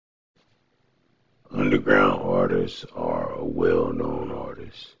underground artists are a well-known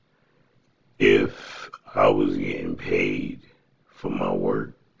artist. If I was getting paid for my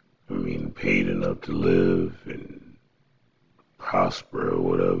work, I mean, paid enough to live and prosper or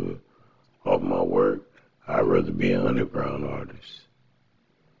whatever off my work, I'd rather be an underground artist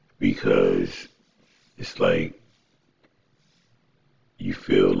because it's like you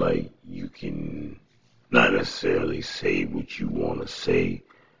feel like you can not necessarily say what you want to say,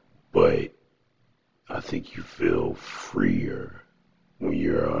 but I think you feel freer when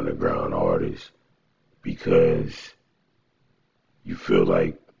you're an underground artist because you feel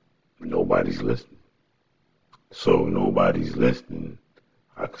like nobody's listening. So if nobody's listening,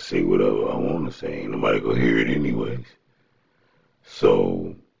 I can say whatever I want to say. Ain't nobody gonna hear it anyways.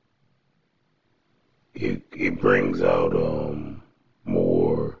 So it brings out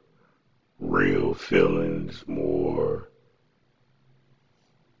more real feelings, more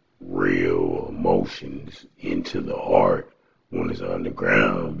real emotions into the art when it's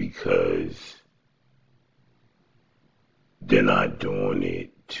underground because they're not doing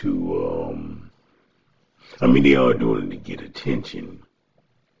it to I mean they are doing it to get attention,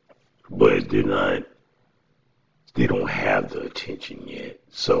 but they don't have the attention yet.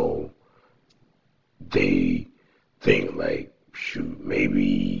 So they think like, shoot,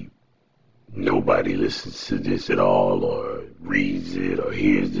 maybe nobody listens to this at all or reads it or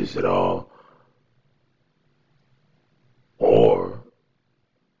hears this at all. Or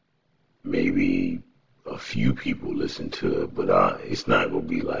maybe a few people listen to it, but it's not going to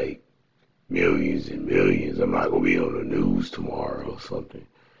be like millions and millions. I'm not going to be on the news tomorrow or something.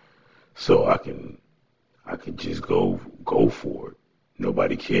 So I can just go for it.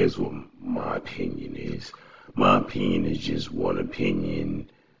 Nobody cares what my opinion is. My opinion is just one opinion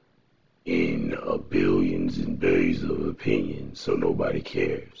in billions and billions of opinions, so nobody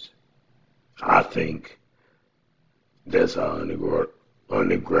cares. I think that's how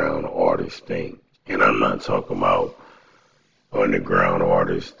underground artists think. And I'm not talking about underground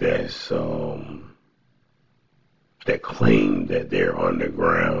artists that claim that they're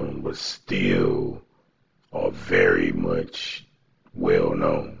underground but still are very much well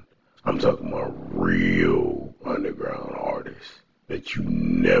known. I'm talking about real underground artists that you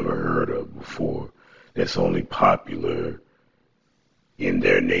never heard of before, that's only popular in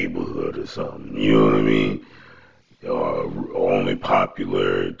their neighborhood or something. You know what I mean? Only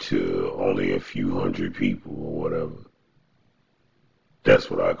popular to only a few hundred people or whatever. That's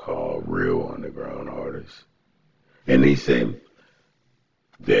what I call real underground artists. And they say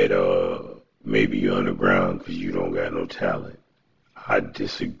that maybe you're underground because you don't got no talent. I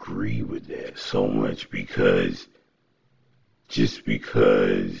disagree with that so much because just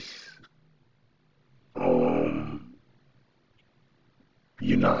because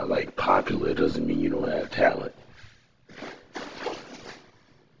you're not like popular doesn't mean you don't have talent.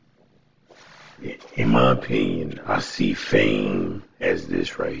 In my opinion, I see fame as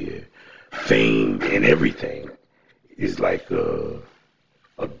this right here. Fame and everything is like a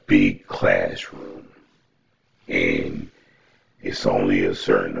big classroom, and it's only a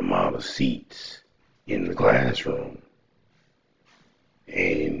certain amount of seats in the classroom,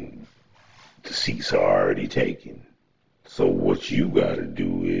 and the seats are already taken. So what you got to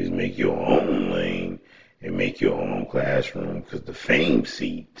do is make your own lane and make your own classroom because the fame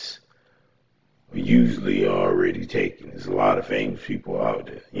seats are usually already taken. There's a lot of famous people out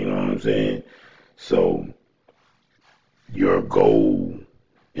there. You know what I'm saying? So your goal,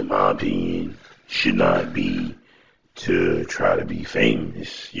 in my opinion, should not be to try to be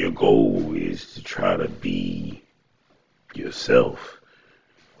famous. Your goal is to try to be yourself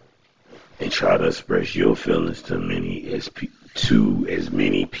and try to express your feelings to as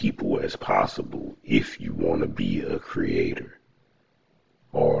many people as possible if you want to be a creator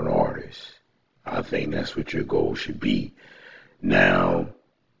or an artist. I think that's what your goal should be. Now,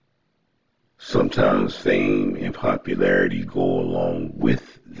 sometimes fame and popularity go along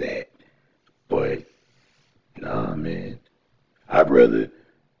with that, but nah, man. I'd rather,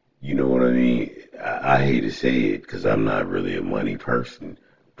 you know what I mean? I hate to say it because I'm not really a money person,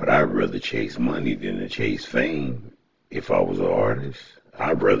 but I'd rather chase money than to chase fame. If I was an artist,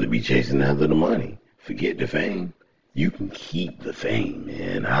 I'd rather be chasing after the money. Forget the fame. You can keep the fame,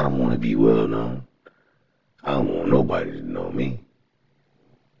 man. I don't want to be well known. I don't want nobody to know me.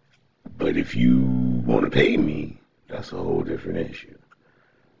 But if you want to pay me, that's a whole different issue.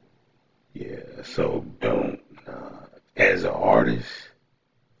 Yeah, so don't. As an artist,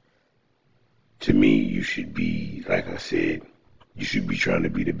 to me, you should be, like I said, you should be trying to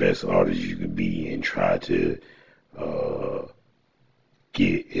be the best artist you can be and try to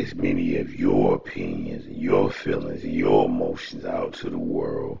get as many of your opinions and your feelings and your emotions out to the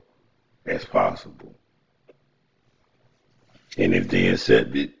world as possible. And if they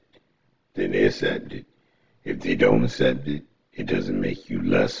accept it, then they accept it. If they don't accept it, it doesn't make you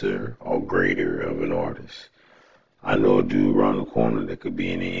lesser or greater of an artist. I know a dude around the corner that could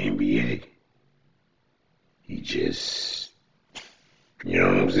be in the NBA. He just, you know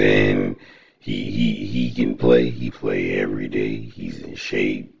what I'm saying? He can play. He play every day. He's in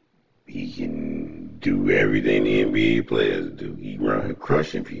shape. He can do everything the NBA players do. He run here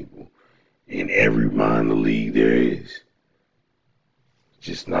crushing people in every minor league there is.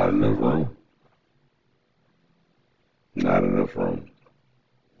 Just not enough room. Not enough room.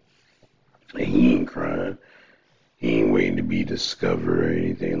 And he ain't crying. He ain't waiting to be discovered or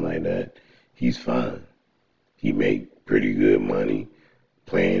anything like that. He's fine. He make pretty good money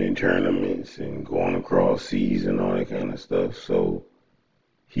playing in tournaments and going across seas and all that kind of stuff. So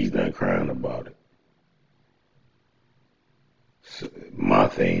he's not crying about it. So my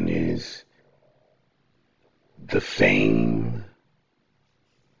thing is the fame.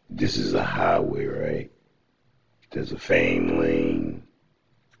 This is a highway, right? There's a fame lane.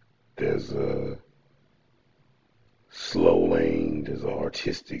 There's a slow lane. There's an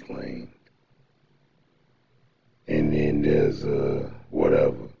artistic lane. And then there's a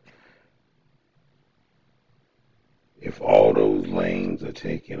whatever. If all those lanes are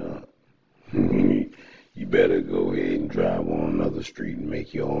taken up, you better go ahead and drive on another street and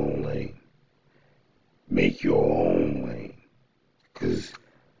make your own lane. Make your own lane. Because,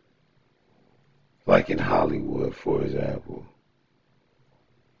 like in Hollywood, for example,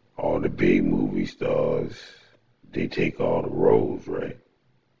 all the big movie stars, they take all the roles, right?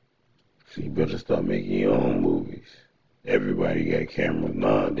 So you better start making your own movies. Everybody got cameras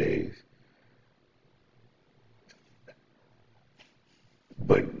nowadays.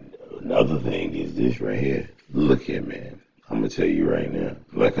 But another thing is this right here. Look here, man. I'm going to tell you right now.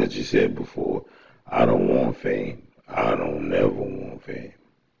 Like I just said before, I don't want fame. I don't never want fame.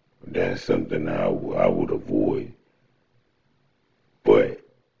 That's something I would avoid. But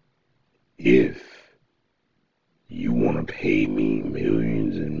if you want to pay me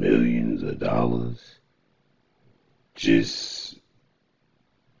millions and millions of dollars,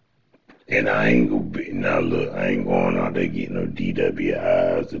 and I ain't gonna be, now look, I ain't going out there getting no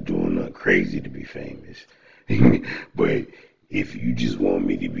DWIs or doing nothing crazy to be famous. But if you just want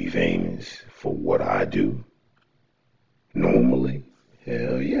me to be famous for what I do, normally,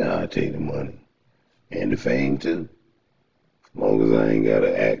 hell yeah, I take the money. And the fame too. As long as I ain't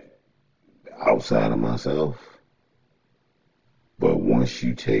gotta act outside of myself. But once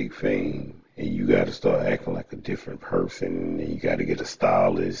you take fame and you gotta start acting like a different person and you gotta get a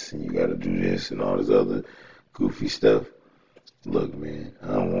stylist and you gotta do this and all this other goofy stuff, look man, I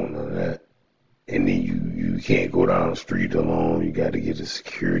don't want none of that. And then you can't go down the street alone, you gotta get a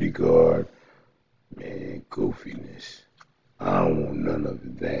security guard. Man, goofiness. I don't want none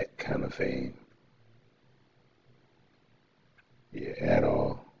of that kind of fame. Yeah, at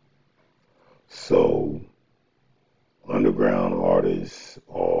all. So, underground artists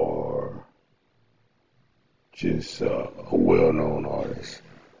are just a well-known artist.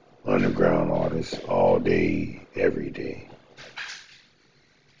 Underground artists all day, every day.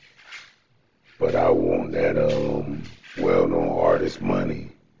 But I want that well-known artist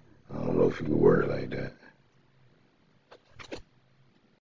money. I don't know if you can word it like that.